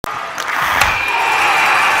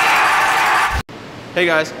Hey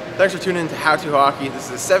guys, thanks for tuning in to How To Hockey. This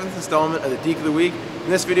is the 7th installment of the Deke of the Week. In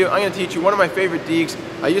this video, I'm going to teach you one of my favorite dekes.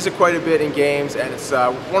 I use it quite a bit in games, and it's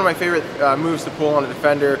one of my favorite moves to pull on a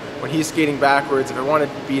defender when he's skating backwards. If I want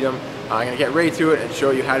to beat him, I'm going to get right to it and show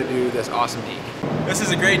you how to do this awesome deke. This is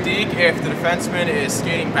a great deke if the defenseman is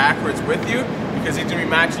skating backwards with you, because he's going to be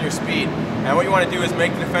matching your speed. And what you want to do is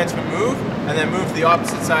make the defenseman move, and then move to the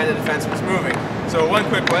opposite side the defenseman's moving. So one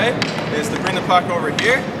quick way is to bring the puck over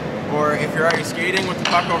here, or if you're already skating with the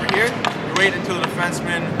puck over here, you wait until the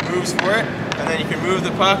defenseman moves for it, and then you can move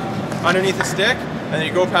the puck underneath the stick, and then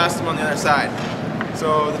you go past him on the other side.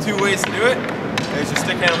 So the two ways to do it is your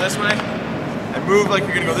stick handle this way, and move like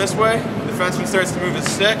you're going to go this way. The defenseman starts to move his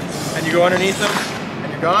stick, and you go underneath him,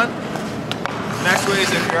 and you're gone. The next way is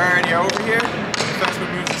if you're already over here, the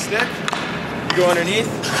defenseman moves the stick, you go underneath,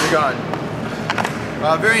 and you're gone.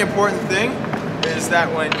 A very important thing is that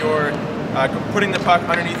when you're putting the puck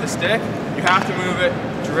underneath the stick, you have to move it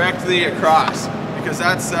directly across, because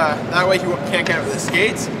that way he can't get it with his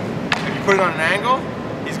skates. If you put it on an angle,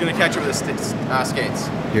 he's going to catch it with his skates.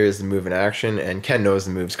 Here's the move in action, and Ken knows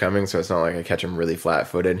the move's coming, so it's not like I catch him really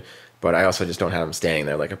flat-footed, but I also just don't have him standing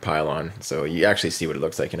there like a pylon, so you actually see what it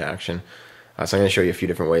looks like in action. So I'm going to show you a few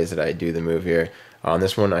different ways that I do the move here. On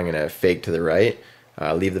this one, I'm going to fake to the right,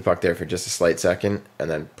 leave the puck there for just a slight second, and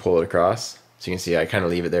then pull it across. So you can see I kind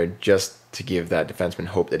of leave it there just to give that defenseman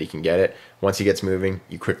hope that he can get it. Once he gets moving,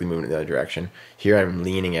 you quickly move in the other direction. Here I'm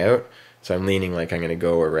leaning out, so I'm leaning like I'm going to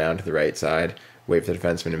go around to the right side, wait for the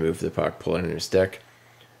defenseman to move the puck, pull it under his stick.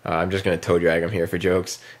 I'm just going to toe drag him here for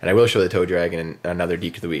jokes, and I will show the toe drag in another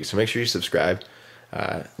Deke of the Week, so make sure you subscribe.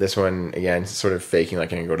 This one, again, sort of faking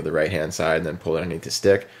like I'm going to go to the right-hand side and then pull it underneath the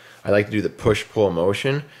stick. I like to do the push-pull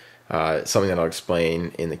motion, something that I'll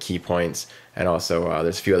explain in the key points, and also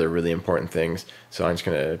there's a few other really important things, so I'm just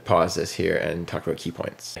going to pause this here and talk about key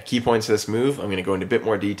points. Key points of this move, I'm going to go into a bit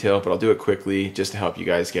more detail, but I'll do it quickly just to help you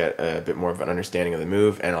guys get a bit more of an understanding of the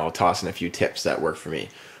move, and I'll toss in a few tips that work for me.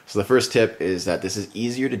 So the first tip is that this is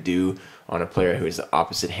easier to do on a player who is the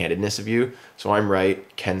opposite handedness of you. So I'm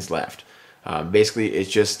right, Ken's left. Basically,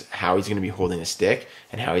 it's just how he's going to be holding the stick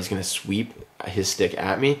and how he's going to sweep his stick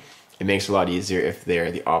at me. It makes it a lot easier if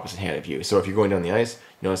they're the opposite hand of you. So if you're going down the ice,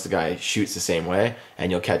 you notice the guy shoots the same way,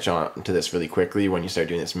 and you'll catch on to this really quickly when you start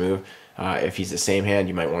doing this move. If he's the same hand,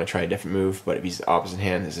 you might want to try a different move, but if he's the opposite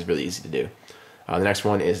hand, this is really easy to do. The next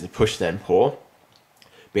one is the push then pull.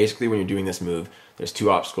 Basically, when you're doing this move, there's two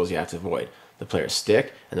obstacles you have to avoid: the player's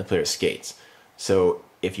stick and the player's skates. So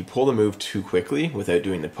if you pull the move too quickly without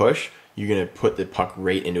doing the push, you're going to put the puck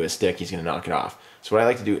right into his stick. He's going to knock it off. So what I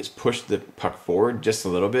like to do is push the puck forward just a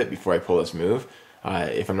little bit before I pull this move,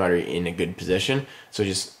 if I'm not in a good position. So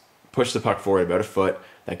just push the puck forward about a foot.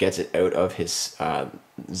 That gets it out of his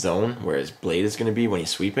zone where his blade is going to be when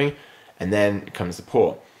he's sweeping, and then comes the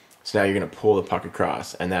pull. So now you're going to pull the puck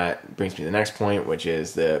across, and that brings me to the next point, which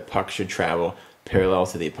is the puck should travel parallel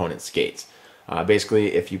to the opponent's skates.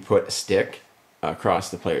 Basically, if you put a stick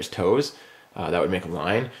across the player's toes, that would make a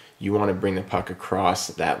line. You want to bring the puck across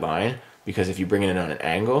that line, because if you bring it in on an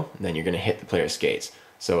angle, then you're going to hit the player's skates.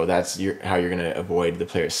 So that's how you're going to avoid the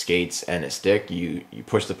player's skates and a stick. You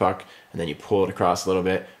push the puck, and then you pull it across a little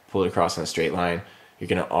bit, pull it across on a straight line. You're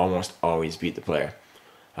going to almost always beat the player.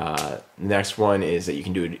 The next one is that you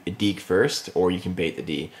can do a deke first, or you can bait the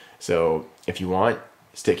D. So if you want,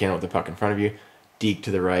 stick handle with the puck in front of you, deke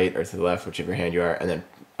to the right or to the left, whichever hand you are, and then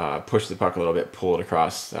push the puck a little bit, pull it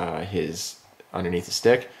across underneath the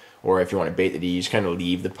stick. Or if you want to bait the D, you just kind of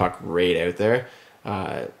leave the puck right out there,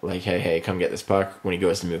 like, hey, come get this puck. When he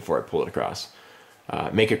goes to move for it, pull it across.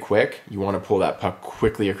 Make it quick. You want to pull that puck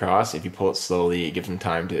quickly across. If you pull it slowly, it gives him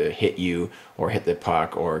time to hit you, or hit the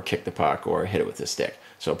puck, or kick the puck, or hit it with the stick.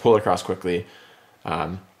 So pull it across quickly.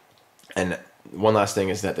 And one last thing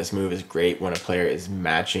is that this move is great when a player is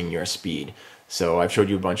matching your speed. So I've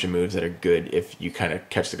showed you a bunch of moves that are good if you kind of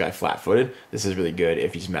catch the guy flat-footed. This is really good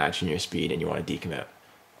if he's matching your speed and you want to deke him out.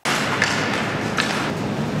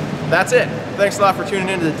 That's it. Thanks a lot for tuning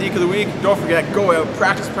in to the Deke of the Week. Don't forget, go out,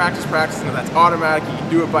 practice, practice, practice, and that's automatic. You can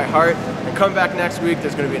do it by heart. And come back next week.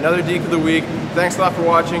 There's going to be another Deke of the Week. Thanks a lot for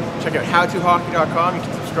watching. Check out howtohockey.com. You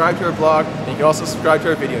can subscribe to our blog, and you can also subscribe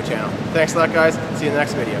to our video channel. Thanks a lot, guys. See you in the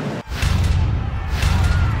next video.